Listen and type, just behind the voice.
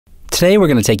Today we're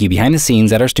going to take you behind the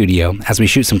scenes at our studio as we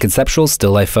shoot some conceptual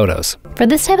still life photos. For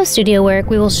this type of studio work,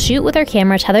 we will shoot with our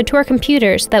camera tethered to our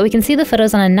computer so that we can see the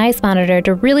photos on a nice monitor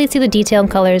to really see the detail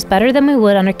and colors better than we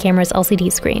would on our camera's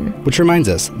LCD screen. Which reminds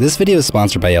us, this video is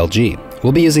sponsored by LG.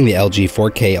 We'll be using the LG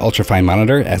 4K ultrafine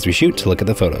monitor as we shoot to look at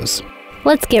the photos.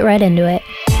 Let's get right into it.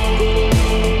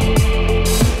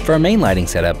 For our main lighting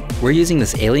setup, we're using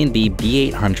this Alien B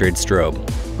B800 strobe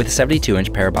with a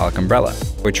 72-inch parabolic umbrella.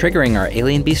 We're triggering our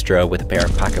Alien B strobe with a pair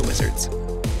of pocket wizards.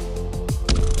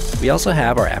 We also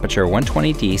have our Aperture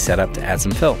 120D set up to add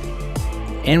some fill.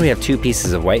 And we have two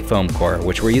pieces of white foam core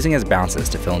which we're using as bounces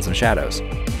to fill in some shadows.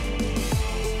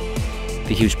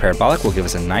 The huge parabolic will give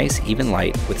us a nice, even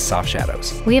light with soft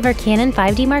shadows. We have our Canon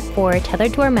 5D Mark IV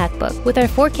tethered to our MacBook with our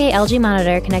 4K LG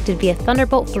monitor connected via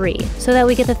Thunderbolt 3 so that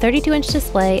we get the 32-inch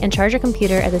display and charge our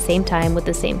computer at the same time with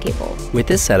the same cable. With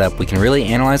this setup, we can really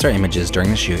analyze our images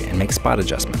during the shoot and make spot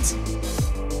adjustments.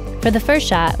 For the first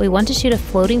shot, we want to shoot a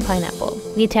floating pineapple.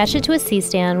 We attach it to a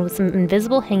C-stand with some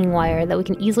invisible hanging wire that we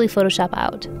can easily Photoshop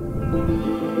out.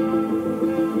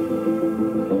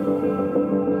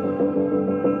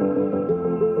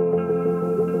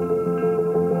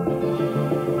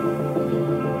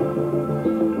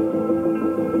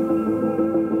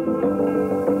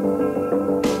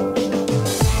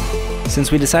 Since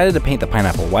we decided to paint the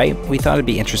pineapple white, we thought it'd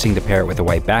be interesting to pair it with a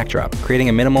white backdrop, creating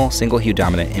a minimal, single hue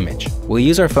dominant image. We'll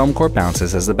use our foam core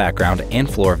bounces as the background and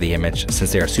floor of the image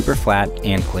since they are super flat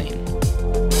and clean.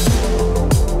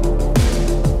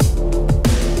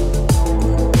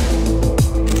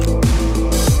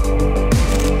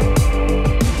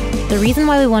 The reason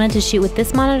why we wanted to shoot with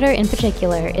this monitor in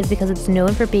particular is because it's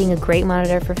known for being a great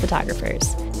monitor for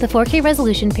photographers. The 4K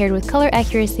resolution paired with color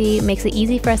accuracy makes it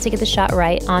easy for us to get the shot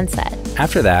right on set.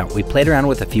 After that, we played around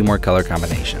with a few more color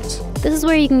combinations. This is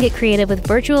where you can get creative with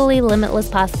virtually limitless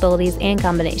possibilities and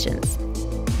combinations.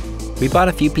 We bought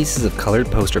a few pieces of colored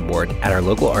poster board at our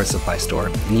local art supply store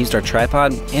and used our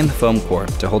tripod and the foam core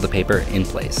to hold the paper in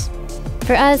place.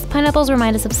 For us, pineapples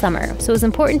remind us of summer, so it was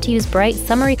important to use bright,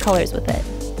 summery colors with it.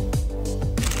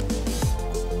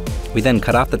 We then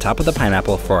cut off the top of the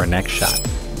pineapple for our next shot.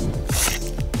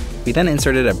 We then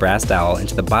inserted a brass dowel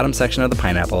into the bottom section of the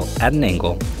pineapple at an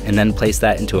angle and then placed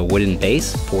that into a wooden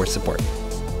base for support.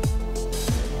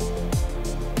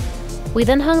 We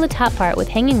then hung the top part with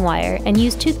hanging wire and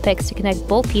used toothpicks to connect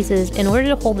both pieces in order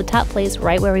to hold the top place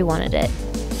right where we wanted it.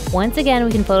 Once again,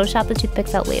 we can Photoshop the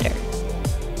toothpicks out later.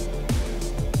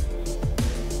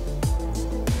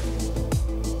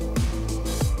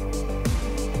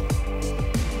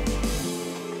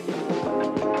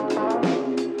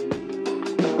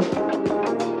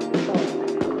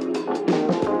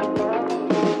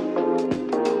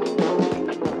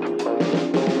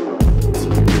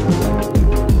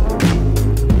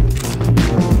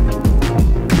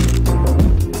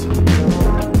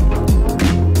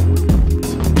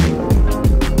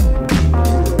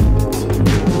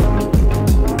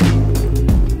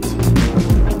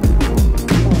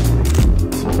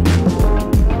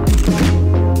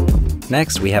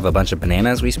 Next, we have a bunch of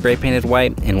bananas we spray painted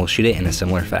white, and we'll shoot it in a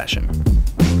similar fashion.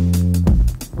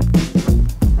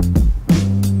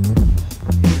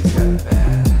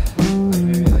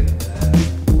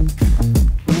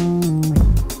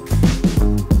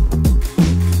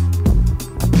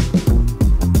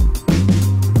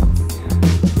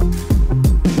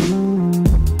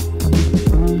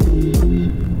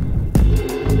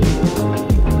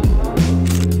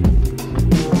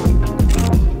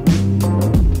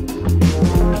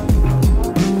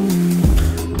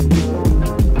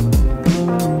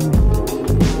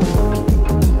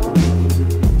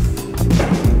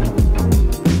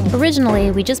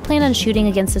 Originally, we just planned on shooting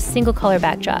against a single color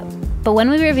backdrop, but when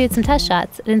we reviewed some test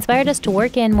shots, it inspired us to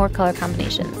work in more color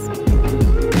combinations.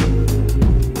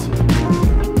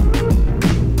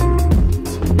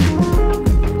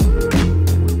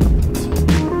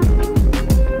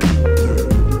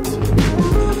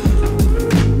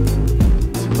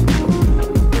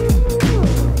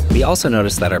 We also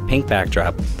noticed that our pink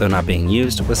backdrop, though not being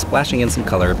used, was splashing in some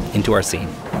color into our scene.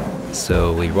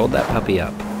 So we rolled that puppy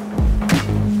up.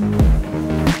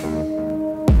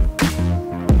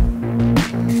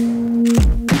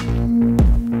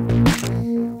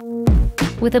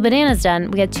 With the bananas done,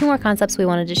 we had two more concepts we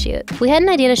wanted to shoot. We had an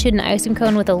idea to shoot an ice cream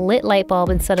cone with a lit light bulb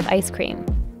instead of ice cream.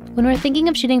 When we're thinking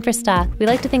of shooting for stock, we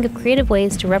like to think of creative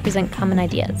ways to represent common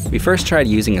ideas. We first tried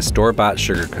using a store-bought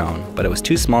sugar cone, but it was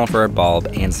too small for our bulb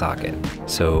and socket.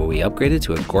 So we upgraded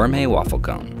to a gourmet waffle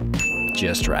cone.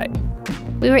 Just right.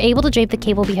 We were able to drape the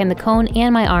cable behind the cone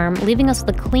and my arm, leaving us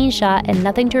with a clean shot and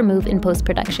nothing to remove in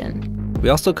post-production. We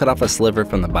also cut off a sliver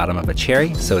from the bottom of a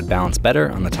cherry so it'd balance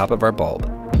better on the top of our bulb.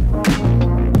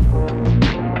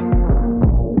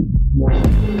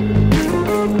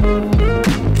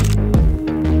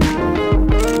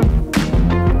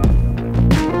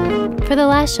 For the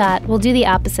last shot, we'll do the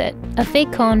opposite. A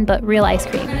fake cone, but real ice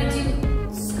cream. We're gonna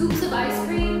do scoops of ice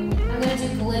cream. I'm gonna do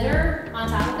glitter on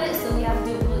top of it, so we have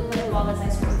to do glitter while this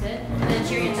ice cream is good. And then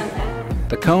cherry on top of that.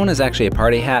 The cone is actually a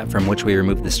party hat from which we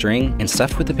removed the string and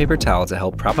stuffed with a paper towel to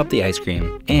help prop up the ice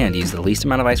cream and use the least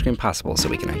amount of ice cream possible so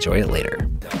we can enjoy it later.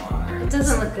 It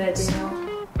doesn't look good, you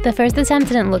know. The first attempt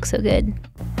didn't look so good.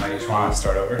 I just want to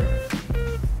start over.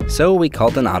 So we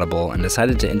called an audible and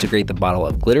decided to integrate the bottle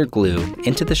of glitter glue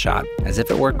into the shot as if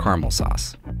it were caramel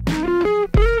sauce.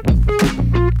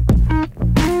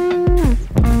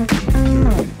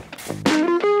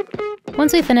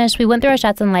 Once we finished, we went through our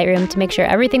shots in Lightroom to make sure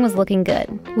everything was looking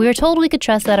good. We were told we could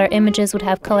trust that our images would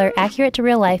have color accurate to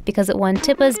real life because it won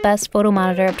TIPA's Best Photo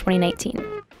Monitor of 2019.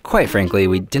 Quite frankly,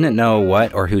 we didn't know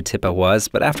what or who TIPA was,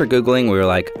 but after Googling, we were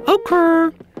like,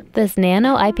 okay. This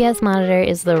nano IPS monitor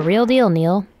is the real deal,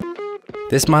 Neil.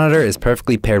 This monitor is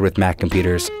perfectly paired with Mac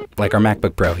computers, like our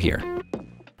MacBook Pro here.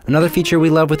 Another feature we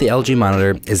love with the LG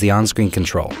monitor is the on-screen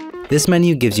control. This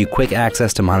menu gives you quick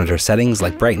access to monitor settings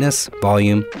like brightness,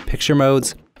 volume, picture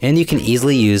modes, and you can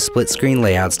easily use split-screen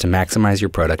layouts to maximize your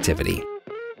productivity.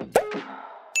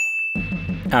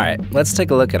 Alright, let's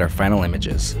take a look at our final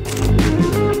images.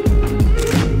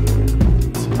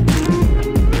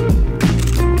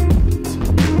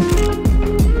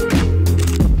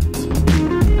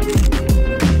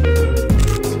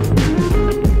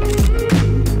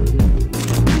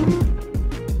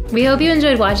 We hope you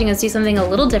enjoyed watching us do something a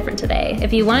little different today.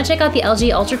 If you want to check out the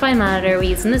LG Ultrafine monitor we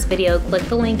used in this video, click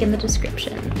the link in the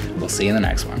description. We'll see you in the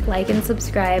next one. Like and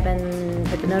subscribe and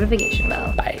hit the notification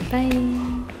bell. Bye. Bye.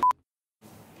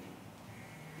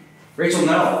 Rachel,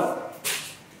 no.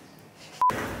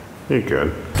 You're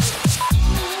good.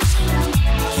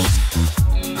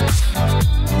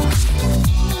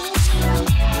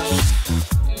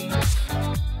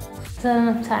 Is that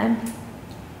enough time?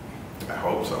 I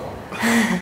hope so.